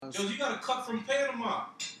$100. Yo, you got a cut from Panama.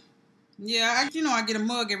 Yeah, I get a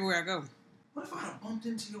mug everywhere I go. What if I had bumped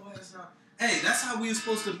into your ass now? Hey, that's how we were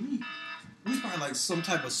supposed to meet. We probably like some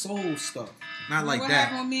type of soul stuff. Not like what that. What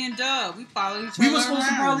happened with me and Dub? We followed each other. We were supposed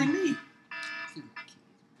to probably meet. Hmm.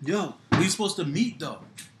 Yo, we were supposed to meet though.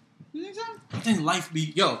 You think so? I think life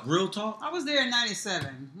be... Yo, real talk? I was there in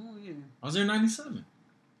 97. Oh, yeah. I was there in 97.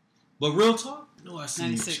 But real talk? No, I seen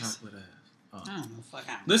your 96. chocolate ass. Oh. I don't know. Fuck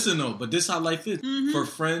out. Listen though, but this how life is. Mm-hmm. For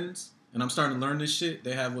friends, and I'm starting to learn this shit,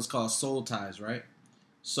 they have what's called soul ties, right?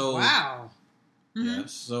 So wow. Mm-hmm. Yeah,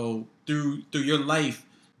 so through your life,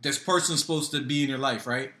 this person's supposed to be in your life,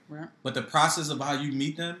 right? Right. But the process of how you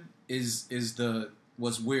meet them is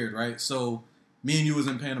what's weird, right? So me and you was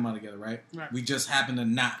in Panama together, right? Right. We just happened to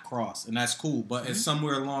not cross, and that's cool. But it's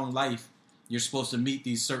somewhere along life, you're supposed to meet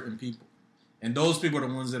these certain people. And those people are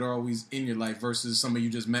the ones that are always in your life versus somebody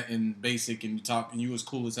you just met in basic and you talk and you was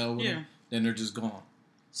cool as hell with them, then they're just gone.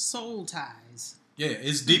 Soul ties. Yeah,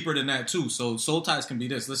 it's deeper than that too. So soul ties can be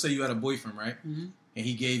this. Let's say you had a boyfriend, right? Mm-hmm. And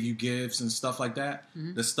he gave you gifts and stuff like that.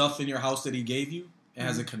 Mm-hmm. The stuff in your house that he gave you, it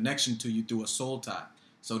has a connection to you through a soul tie.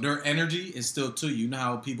 So their energy is still to you. You know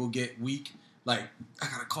how people get weak? Like, I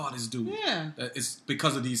gotta call this dude. Yeah. It's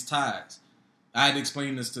because of these ties. I had to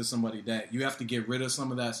explain this to somebody that you have to get rid of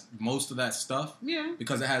most of that stuff. Yeah.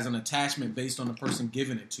 Because it has an attachment based on the person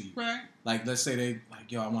giving it to you. Right. Like, let's say they, like,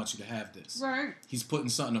 yo, I want you to have this. Right. He's putting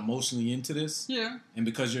something emotionally into this. Yeah. And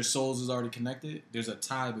because your souls is already connected, there's a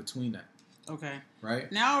tie between that. Okay. Right?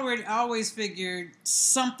 Now, I always figured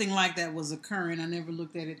something like that was occurring. I never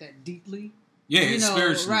looked at it that deeply. Yeah, it's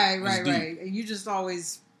spiritual. Right. You just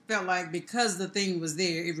always felt like because the thing was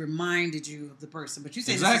there, it reminded you of the person. But you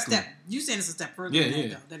saying it's a step further than that,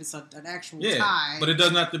 though. That it's an actual tie. But it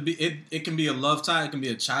doesn't have to be. It can be a love tie. It can be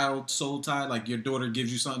a child soul tie. Like your daughter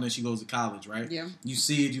gives you something and she goes to college, right? Yeah. You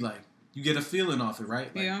see it, you get a feeling off it,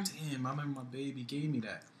 right? Like, damn, I remember my baby gave me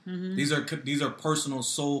that. Mm-hmm. These are personal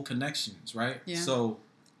soul connections, right? Yeah. So,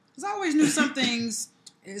 because I always knew some things,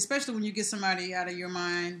 especially when you get somebody out of your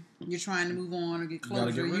mind, you're trying to move on or get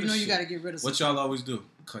closer. You got to get rid of. What y'all always do?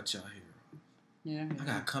 Cut your hair. Yeah. I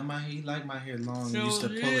gotta cut my hair. You like my hair long. You used to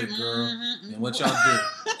pull it, girl. Mm-hmm. And what y'all do?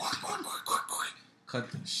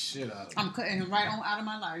 Cut the shit out of it. I'm cutting him right on out of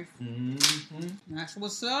my life. Mm-hmm. That's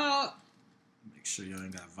what's up. Make sure y'all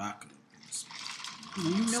ain't got vodka.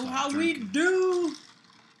 You know how we do.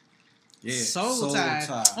 Yeah, soul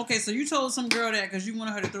tie. Okay, so you told some girl that because you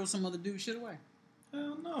wanted her to throw some other dude shit away.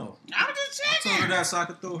 Hell no. I was just checking. I told her that so I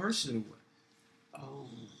could throw her shit away. Oh.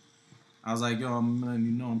 I was like, yo, I'm letting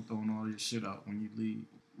you know I'm throwing all your shit out when you leave.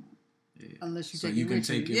 Yeah. Unless you so take you it can with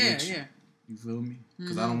take you. it with you. You feel me?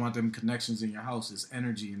 Because I don't want them connections in your house. It's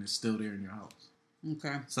energy and it's still there in your house.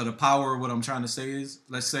 Okay. So the power of what I'm trying to say is,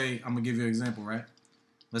 let's say, I'm going to give you an example, right?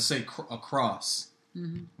 Let's say a cross.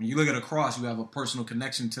 Mm-hmm. When you look at a cross, you have a personal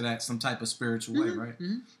connection to that, some type of spiritual way, right?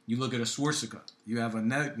 Mm-hmm. You look at a swastika, you have a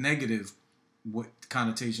negative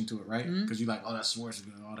connotation to it, right? Because you're like, oh, that's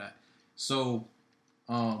swastika and all that. So,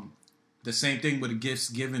 the same thing with the gifts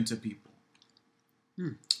given to people.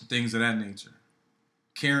 Things of that nature.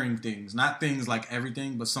 Caring things. Not things like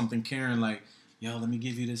everything, but something caring like, yo, let me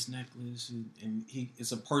give you this necklace. And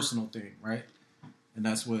it's a personal thing, right? And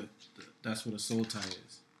that's what a soul tie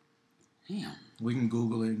is. Damn. We can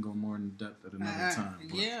Google it and go more in depth at another time.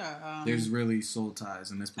 But there's really soul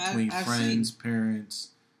ties, and it's between friends, parents,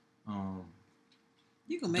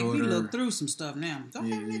 you can make me look through some stuff now. Don't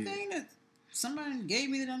have anything that somebody gave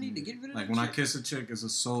me that I need to get rid of. Like when I kiss a chick, it's a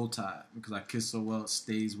soul tie because I kiss so well, it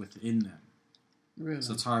stays within them. Really?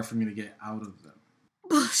 So it's hard for me to get out of them.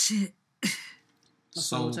 Bullshit.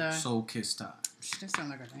 Soul kiss tie. That sounds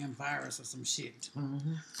like a damn virus or some shit.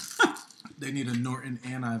 Mm-hmm. They need a Norton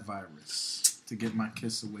antivirus to get my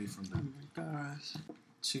kiss away from them. Oh my gosh.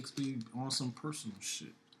 Chicks be on some personal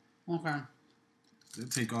shit. Okay. They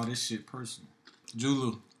take all this shit personal.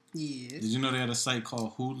 Julu. Yes. Did you know they had a site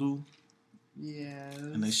called Hulu? Yes.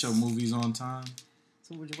 And they show movies on time?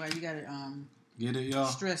 So why you gotta get it, y'all?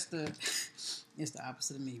 Stress it's the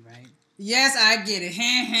opposite of me, right? Yes, I get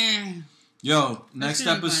it. Yo, next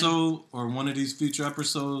episode or one of these future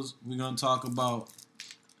episodes, we're gonna talk about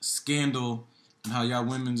Scandal and how y'all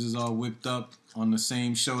women's is all whipped up on the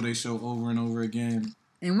same show they show over and over again.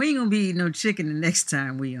 And we ain't gonna be eating no chicken the next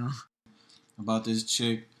time we on. About this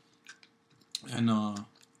chick and what?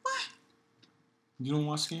 You don't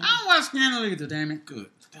watch Scandal? I don't watch Scandal either, damn it. Good.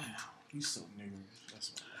 Damn, you so niggerish.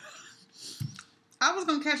 That's why. I was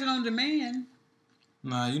gonna catch it on demand.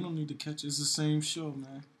 Nah, you don't need to catch it. It's the same show,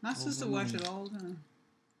 man. My sister watch it all the time.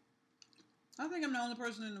 I think I'm the only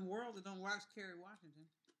person in the world that don't watch Kerry Washington.